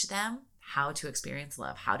teach them how to experience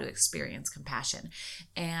love, how to experience compassion,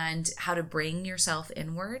 and how to bring yourself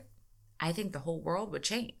inward, I think the whole world would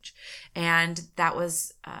change. And that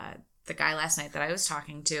was the guy last night that I was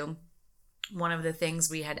talking to. One of the things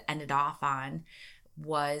we had ended off on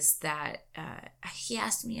was that he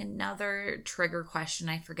asked me another trigger question.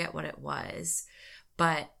 I forget what it was,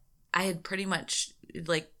 but I had pretty much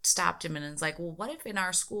like stopped him and was like, well, what if in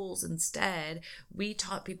our schools instead we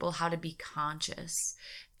taught people how to be conscious?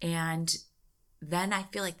 And then I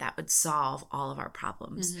feel like that would solve all of our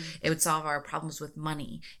problems. Mm-hmm. It would solve our problems with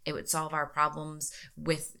money. It would solve our problems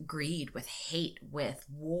with greed, with hate, with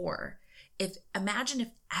war. Imagine if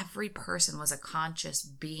every person was a conscious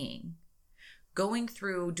being going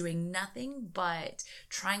through doing nothing but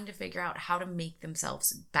trying to figure out how to make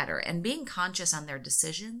themselves better and being conscious on their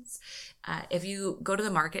decisions. If you go to the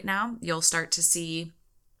market now, you'll start to see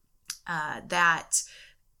that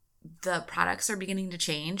the products are beginning to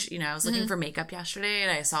change. I was looking for makeup yesterday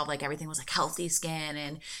and I saw like everything was like healthy skin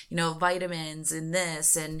and, vitamins and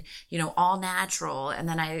this and, all natural. And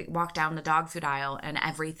then I walked down the dog food aisle and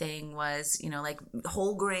everything was, like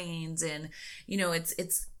whole grains and,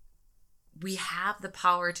 it's we have the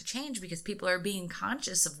power to change because people are being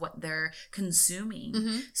conscious of what they're consuming.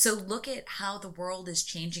 Mm-hmm. So look at how the world is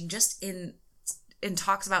changing just in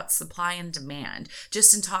talks about supply and demand,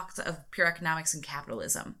 just in talks of pure economics and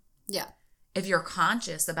capitalism. Yeah. If you're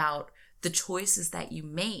conscious about the choices that you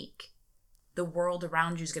make, the world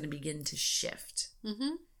around you is going to begin to shift.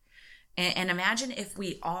 Mm-hmm. And imagine if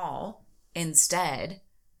we all instead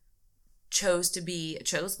chose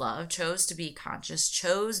love, chose to be conscious,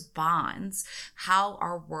 chose bonds, how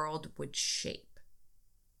our world would shape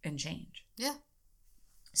and change. Yeah.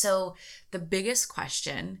 So the biggest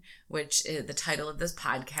question, which is the title of this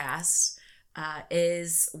podcast,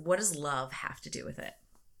 is what does love have to do with it?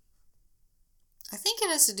 I think it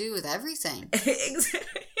has to do with everything. Exactly.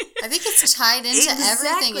 I think it's tied into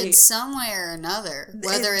everything in some way or another.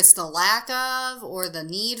 Whether it's the lack of or the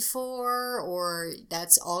need for, or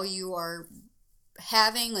that's all you are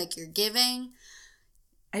having, like you're giving.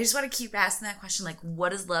 I just want to keep asking that question, like, what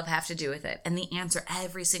does love have to do with it? And the answer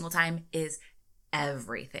every single time is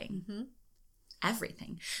everything. Mm-hmm.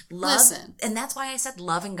 Everything. Love. Listen. And that's why I said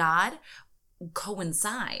love and God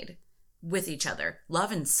coincide with each other.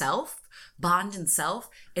 Love and self, bond and self.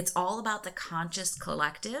 It's all about the conscious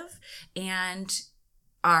collective and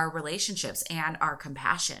our relationships and our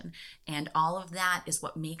compassion. And all of that is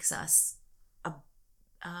what makes us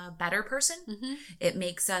a better person. Mm-hmm. It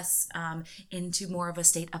makes us into more of a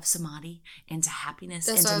state of samadhi, into happiness,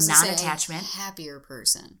 that's into non-attachment. A happier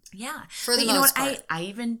person. Yeah. For the but you know most what? part. I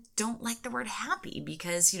even don't like the word happy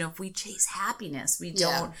because, if we chase happiness, we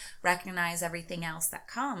don't recognize everything else that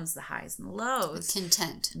comes, the highs and the lows.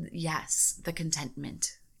 Content. Yes. The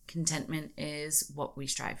contentment. Contentment is what we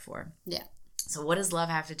strive for. Yeah. So what does love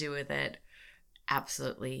have to do with it?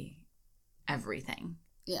 Absolutely everything.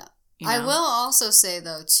 Yeah. You know? I will also say,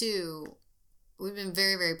 though, too, we've been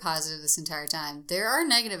very, very positive this entire time. There are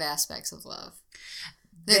negative aspects of love.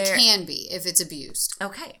 There can be if it's abused.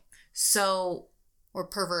 Okay. So... Or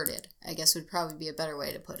perverted, I guess would probably be a better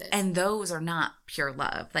way to put it. And those are not pure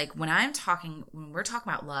love. Like when we're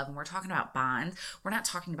talking about love and we're talking about bond, we're not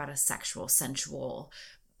talking about a sexual, sensual,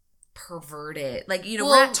 perverted, we're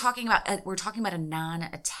not talking about, we're talking about a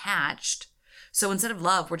non-attached. So instead of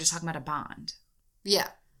love, we're just talking about a bond. Yeah.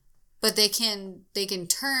 But they can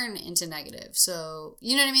turn into negative. So,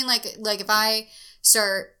 you know what I mean? Like if I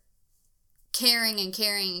start caring and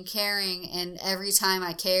caring and caring, and every time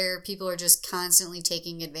I care, people are just constantly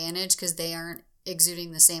taking advantage because they aren't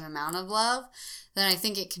exuding the same amount of love, then I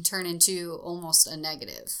think it can turn into almost a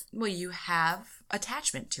negative. Well, you have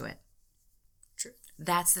attachment to it. True.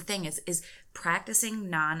 That's the thing is practicing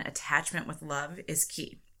non-attachment with love is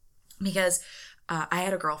key. Because I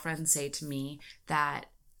had a girlfriend say to me that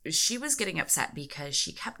she was getting upset because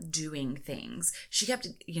she kept doing things. She kept,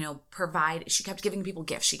 she kept giving people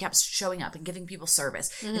gifts. She kept showing up and giving people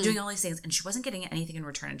service and doing all these things. And she wasn't getting anything in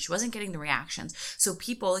return. And she wasn't getting the reactions. So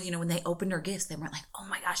people, when they opened her gifts, they weren't like, oh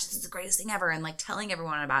my gosh, this is the greatest thing ever. And telling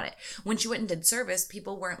everyone about it. When she went and did service,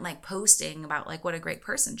 people weren't posting about what a great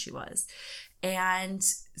person she was. And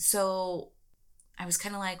so I was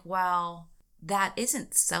kind of like, well, that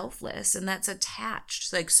isn't selfless and that's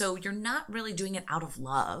attached. So you're not really doing it out of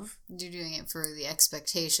love. You're doing it for the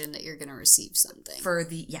expectation that you're going to receive something.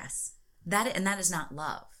 Yes. That is not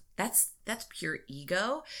love. That's pure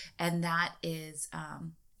ego. And that is, I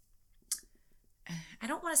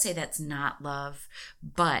don't want to say that's not love,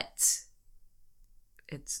 but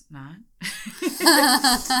it's not.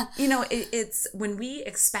 It's when we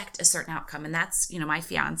expect a certain outcome, and that's, my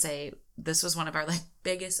fiance, this was one of our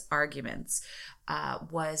biggest arguments,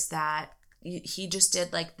 was that he just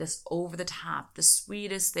did this over the top, the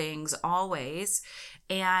sweetest things always.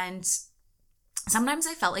 And sometimes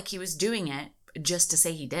I felt like he was doing it just to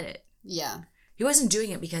say he did it. Yeah. He wasn't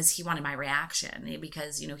doing it because he wanted my reaction,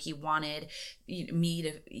 because, he wanted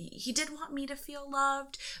he did want me to feel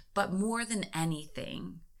loved, but more than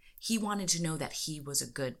anything, he wanted to know that he was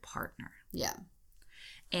a good partner. Yeah.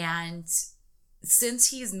 And since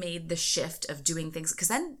he's made the shift of doing things, because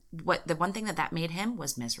then the one thing that made him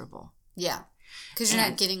was miserable. Yeah. Because you're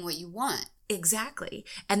not getting what you want. Exactly.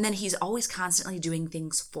 And then he's always constantly doing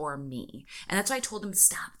things for me. And that's why I told him,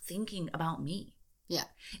 stop thinking about me. Yeah.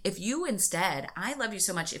 If you instead, I love you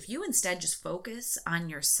so much, if you instead just focus on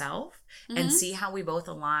yourself and see how we both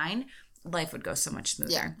align, life would go so much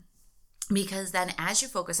smoother. Yeah. Because then as you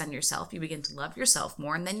focus on yourself, you begin to love yourself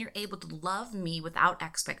more, and then you're able to love me without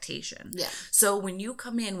expectation. Yeah. So when you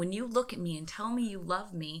come in, when you look at me and tell me you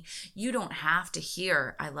love me, you don't have to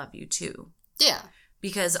hear I love you too. Yeah.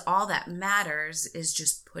 Because all that matters is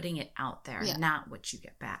just putting it out there, not what you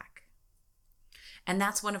get back. And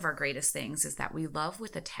that's one of our greatest things, is that we love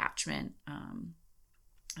with attachment.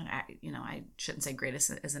 And I shouldn't say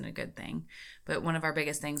greatest isn't a good thing, but one of our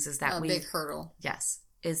biggest things is that big hurdle. Yes,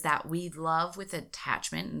 is that we love with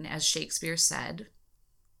attachment. And as Shakespeare said,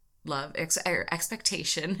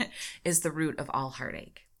 expectation is the root of all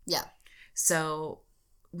heartache. Yeah. So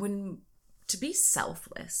to be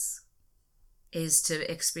selfless is to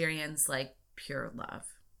experience like pure love.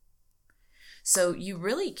 So you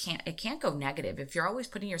really it can't go negative. If you're always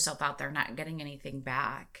putting yourself out there, not getting anything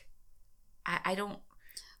back, I don't.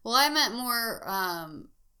 Well, I meant more,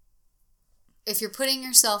 if you're putting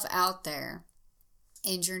yourself out there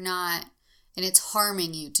and you're not, and it's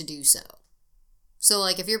harming you to do so. So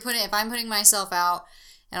like if I'm putting myself out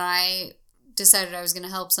and I decided I was going to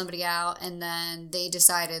help somebody out, and then they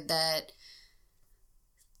decided that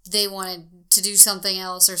they wanted to do something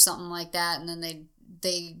else or something like that, and then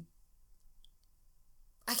they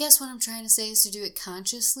I guess what I'm trying to say is to do it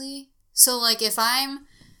consciously. So like if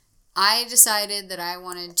I decided that I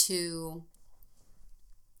wanted to,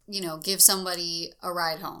 give somebody a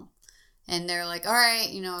ride home, and they're like, all right,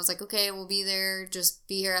 I was like, okay, we'll be there, just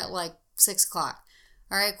be here at like 6:00.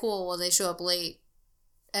 All right, cool. Well, they show up late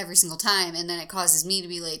every single time, and then it causes me to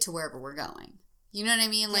be late to wherever we're going. You know what I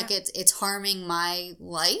mean? Yeah. Like it's harming my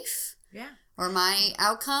life. Yeah. Or my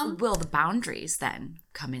outcome. Will the boundaries then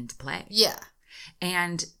come into play? Yeah.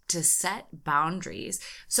 And to set boundaries.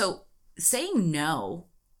 So saying no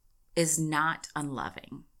is not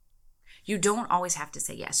unloving. You don't always have to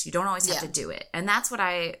say yes. You don't always have to do it. And that's what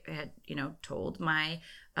I had, told my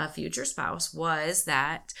future spouse, was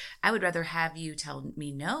that I would rather have you tell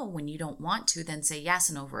me no when you don't want to than say yes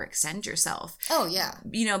and overextend yourself. Oh, yeah.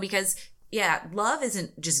 Because, love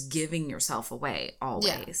isn't just giving yourself away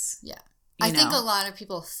always. Yeah. I think a lot of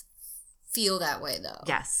people feel that way, though.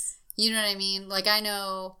 Yes. You know what I mean? Like, I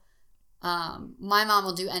know my mom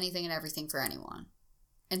will do anything and everything for anyone.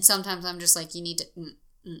 And sometimes I'm just like, you need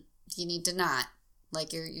to not.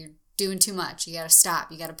 Like, you're doing too much. You got to stop.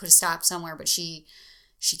 You got to put a stop somewhere, but she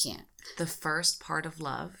can't. The first part of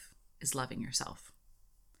love is loving yourself.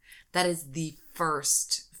 That is the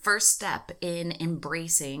first step in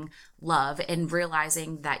embracing love and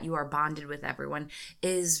realizing that you are bonded with everyone,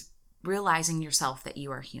 is realizing yourself that you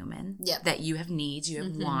are human, that you have needs, you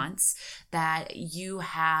have wants, that you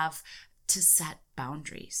have to set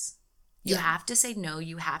boundaries. You have to say no.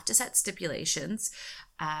 You have to set stipulations.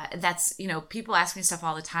 That's, people ask me stuff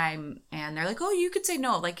all the time and they're like, oh, you could say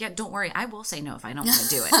no. Like, yeah, don't worry. I will say no if I don't want to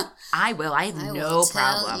do it. I will. I have no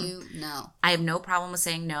problem. You no. I have no problem with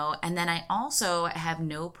saying no. And then I also have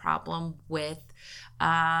no problem with,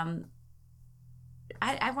 I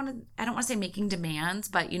don't want to say making demands,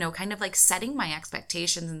 but, kind of like setting my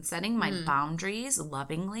expectations and setting my boundaries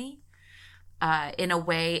lovingly. In a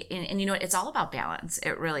way, and it's all about balance.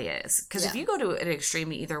 It really is. Because if you go to an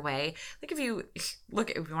extreme either way, like if you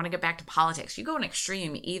want to get back to politics, you go an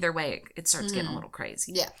extreme either way, it starts getting a little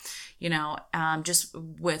crazy. Yeah. Just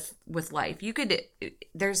with life, you could,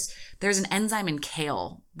 there's an enzyme in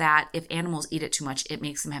kale that if animals eat it too much, it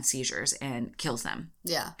makes them have seizures and kills them.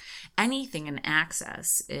 Yeah. Anything in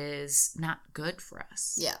excess is not good for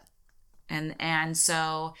us. Yeah. And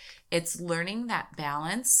so it's learning that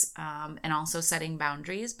balance and also setting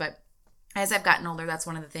boundaries. But as I've gotten older, that's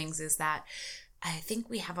one of the things, is that I think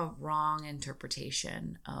we have a wrong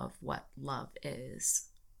interpretation of what love is.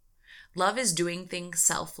 Love is doing things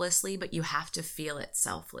selflessly, but you have to feel it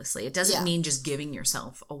selflessly. It doesn't mean just giving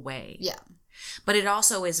yourself away. Yeah. But it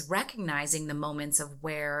also is recognizing the moments of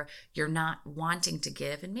where you're not wanting to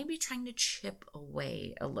give and maybe trying to chip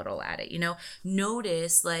away a little at it.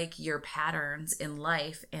 Notice like your patterns in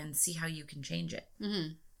life and see how you can change it.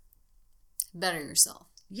 Mm-hmm. Better yourself.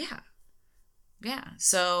 Yeah. Yeah.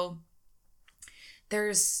 So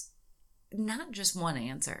there's not just one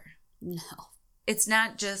answer. No. It's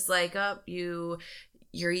not just like, you're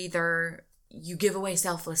either you give away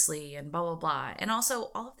selflessly and blah, blah, blah. And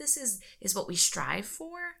also all of this is what we strive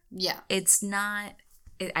for. Yeah. It's not,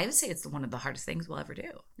 I would say it's one of the hardest things we'll ever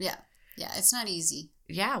do. Yeah. Yeah. It's not easy.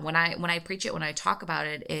 Yeah. When I preach it, when I talk about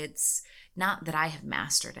it, it's not that I have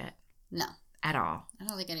mastered it. No. At all. I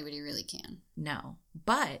don't think anybody really can. No.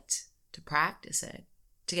 But to practice it,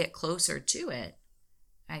 to get closer to it,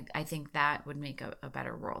 I think that would make a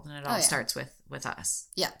better world. And it all starts with us.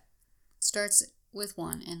 Yeah. Starts with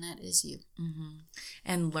one, and that is you. Mm-hmm.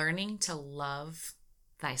 And learning to love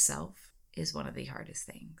thyself is one of the hardest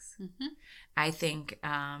things. Mm-hmm. I think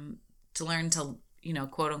to learn to,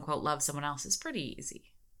 quote unquote, love someone else is pretty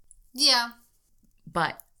easy. Yeah.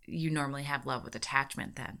 But you normally have love with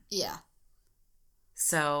attachment then. Yeah.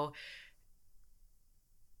 So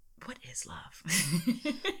what is love?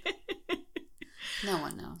 No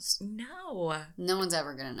one knows. No. No one's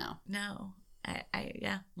ever going to know. No.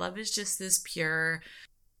 Yeah. Love is just this pure,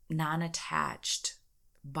 non-attached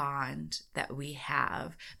bond that we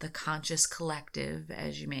have, the conscious collective,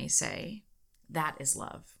 as you may say. That is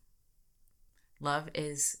love. Love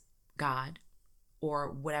is God,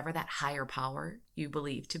 or whatever that higher power you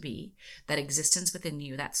believe to be, that existence within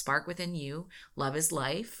you, that spark within you. Love is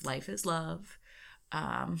life. Life is love.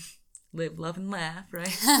 Live, love, and laugh, right?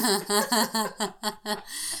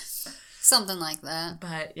 Something like that.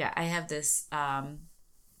 But yeah, I have this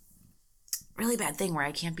really bad thing where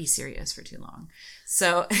I can't be serious for too long.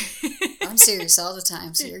 So I'm serious all the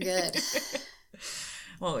time, so you're good.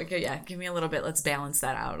 Well, okay, yeah, give me a little bit. Let's balance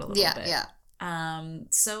that out a little bit. Yeah.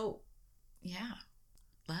 So yeah,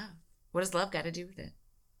 love. What does love got to do with it?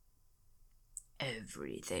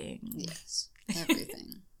 Everything. Yes,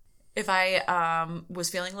 everything. If I was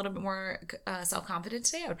feeling a little bit more self-confident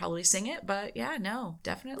today, I would probably sing it. But yeah, no,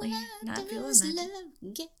 definitely not feeling that.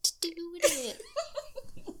 Love, get to do with it.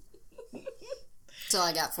 That's all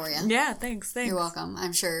I got for you. Yeah, thanks. You're welcome.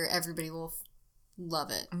 I'm sure everybody will love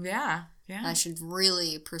it. Yeah. I should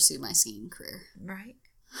really pursue my singing career. Right.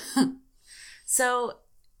 So,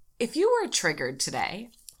 if you were triggered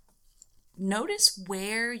today, notice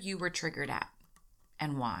where you were triggered at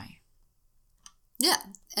and why. Yeah.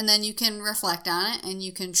 And then you can reflect on it and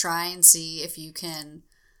you can try and see if you can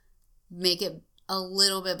make it a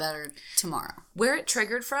little bit better tomorrow. Where it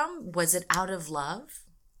triggered from, was it out of love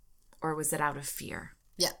or was it out of fear?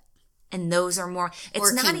 Yeah. And those are more,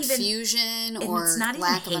 it's or not confusion even, or it's not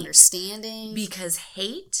lack even of understanding. Because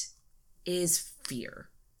hate is fear.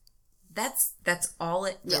 That's all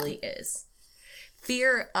it really is.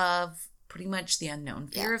 Fear of pretty much the unknown.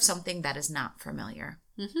 Fear of something that is not familiar.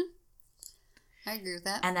 Mm-hmm. I agree with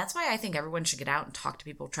that. And that's why I think everyone should get out and talk to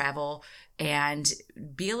people, travel, and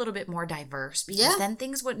be a little bit more diverse. Because then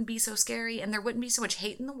things wouldn't be so scary and there wouldn't be so much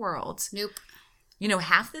hate in the world. Nope. You know,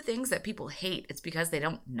 half the things that people hate, it's because they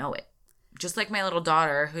don't know it. Just like my little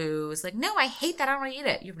daughter who's like, no, I hate that. I don't want to eat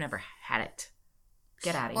it. You've never had it.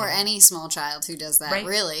 Get out of here. Or any small child who does that,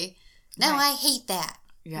 really. No, I hate that.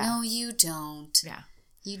 Yeah. No, you don't. Yeah.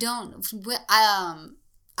 You don't.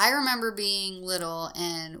 I remember being little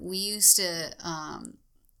and we used to,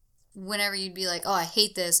 whenever you'd be like, oh, I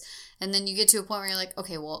hate this. And then you get to a point where you're like,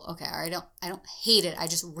 okay, I don't hate it. I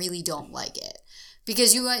just really don't like it.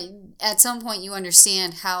 Because at some point you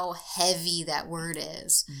understand how heavy that word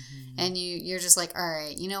is. Mm-hmm. And you're just like, all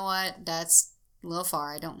right, you know what? That's a little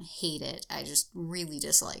far. I don't hate it. I just really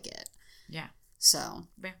dislike it. Yeah. So.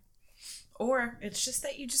 Yeah. Or it's just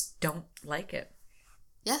that you just don't like it.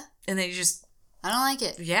 Yeah. And then you just. I don't like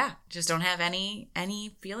it. Yeah. Just don't have any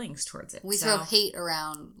feelings towards it. We throw hate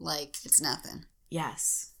around like it's nothing.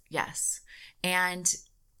 Yes. Yes. And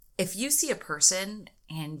if you see a person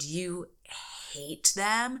and you hate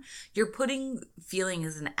them, you're putting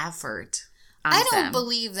feelings and effort on I don't them.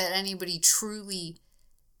 believe that anybody truly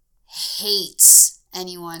hates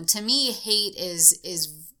anyone. To me, hate is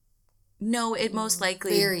no, it most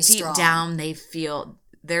likely very deep strong. Down they feel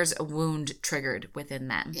there's a wound triggered within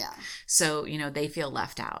them. Yeah. So, they feel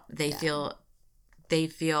left out. They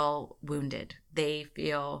feel wounded. They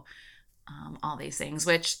feel all these things,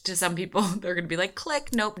 which to some people they're going to be like,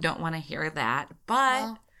 click, nope, don't want to hear that.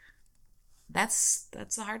 But that's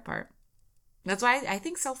the hard part. That's why I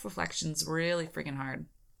think self-reflection's really freaking hard.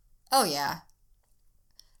 Oh, yeah.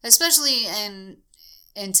 Especially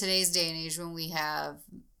in today's day and age when we have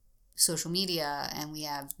social media and we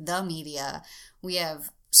have the media, we have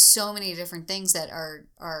so many different things that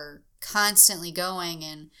are constantly going,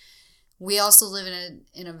 and we also live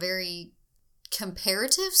in a very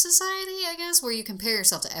comparative society, I guess, where you compare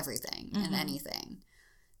yourself to everything and anything.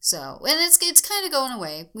 So, and it's kind of going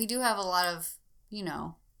away. We do have a lot of,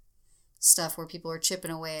 stuff where people are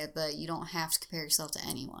chipping away at you don't have to compare yourself to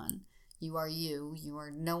anyone. You are you. You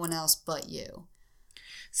are no one else but you.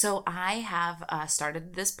 So I have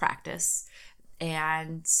started this practice,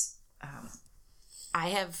 and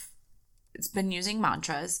it's been using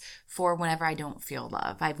mantras for whenever I don't feel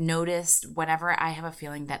love. I've noticed whenever I have a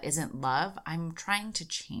feeling that isn't love, I'm trying to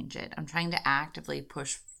change it. I'm trying to actively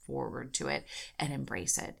push forward to it and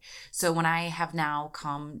embrace it. So when I have now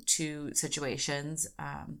come to situations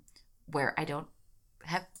where I don't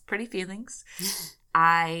have pretty feelings,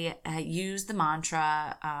 I use the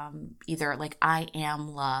mantra either like I am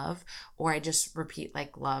love, or I just repeat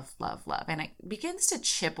like love, love, love. And it begins to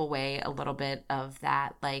chip away a little bit of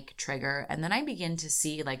that like trigger. And then I begin to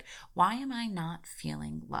see like, why am I not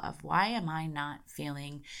feeling love? Why am I not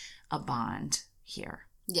feeling a bond here?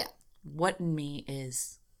 Yeah. What in me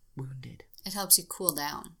is wounded. It helps you cool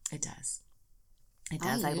down. It does. It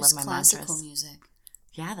does. I use love my classical mantras. music.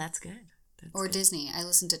 Yeah, that's good. Or Disney. I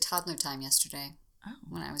listened to Toddler Time yesterday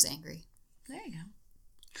when I was angry. There you go.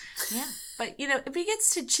 Yeah. But, it begins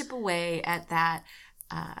to chip away at that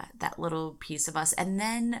little piece of us. And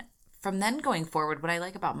then from then going forward, what I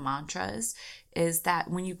like about mantras is that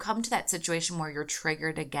when you come to that situation where you're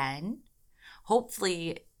triggered again,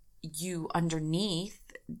 hopefully you underneath,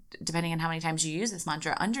 depending on how many times you use this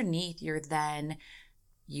mantra, underneath you're then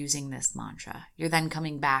using this mantra. You're then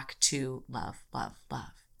coming back to love, love,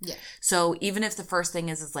 love. Yeah. So even if the first thing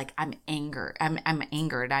is like, I'm angered, I'm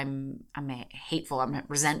hateful, I'm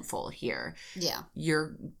resentful here. Yeah.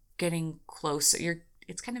 You're getting closer.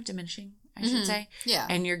 It's kind of diminishing, I should say. Yeah.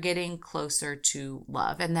 And you're getting closer to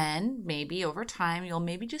love. And then maybe over time, you'll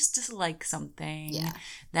maybe just dislike something. Yeah.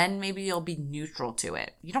 Then maybe you'll be neutral to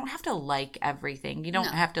it. You don't have to like everything. You don't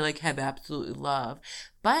have to have absolute love.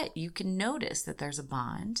 But you can notice that there's a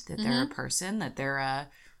bond, that they're a person, that they're a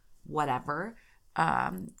whatever.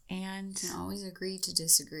 And you can always agree to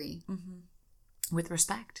disagree. With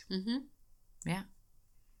respect. Yeah.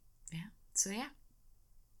 Yeah. So, yeah.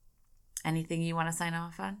 Anything you want to sign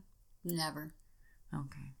off on? Never.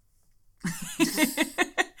 Okay.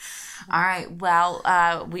 All right.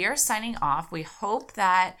 Well, we are signing off. We hope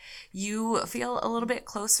that you feel a little bit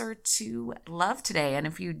closer to love today. And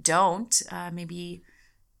if you don't, maybe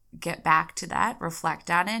get back to that,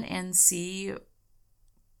 reflect on it, and see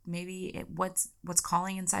maybe what's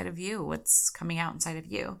calling inside of you, what's coming out inside of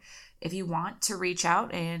you. If you want to reach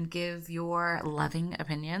out and give your loving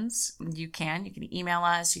opinions, you can email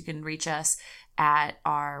us. You can reach us at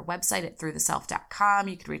our website at throughtheself.com.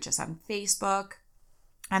 You can reach us on Facebook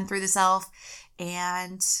and Through the Self.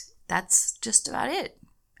 And that's just about it.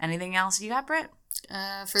 Anything else you got, Britt?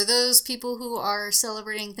 For those people who are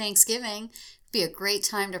celebrating Thanksgiving, it'd be a great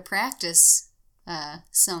time to practice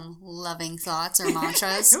some loving thoughts or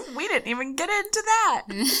mantras. We didn't even get into that.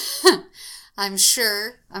 I'm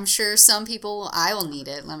sure some people, I will need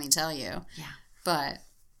it, let me tell you. Yeah. But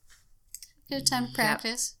good time to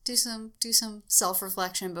practice. Do some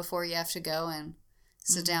self-reflection before you have to go and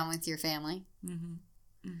sit down with your family.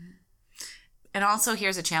 And also,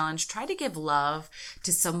 here's a challenge. Try to give love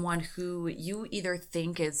to someone who you either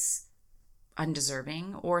think is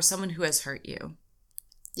undeserving or someone who has hurt you.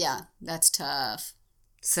 Yeah, that's tough.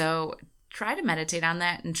 So try to meditate on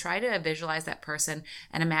that and try to visualize that person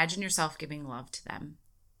and imagine yourself giving love to them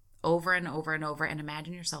over and over and over, and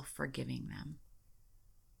imagine yourself forgiving them.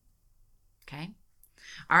 Okay?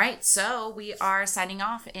 All right, so we are signing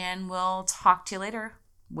off, and we'll talk to you later.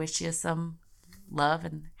 Wish you some love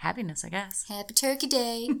and happiness, I guess. Happy Turkey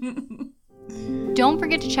Day. Don't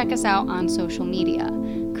forget to check us out on social media.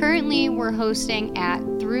 Currently, we're hosting at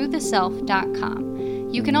throughtheself.com.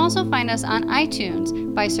 You can also find us on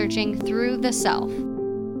iTunes by searching Through the Self.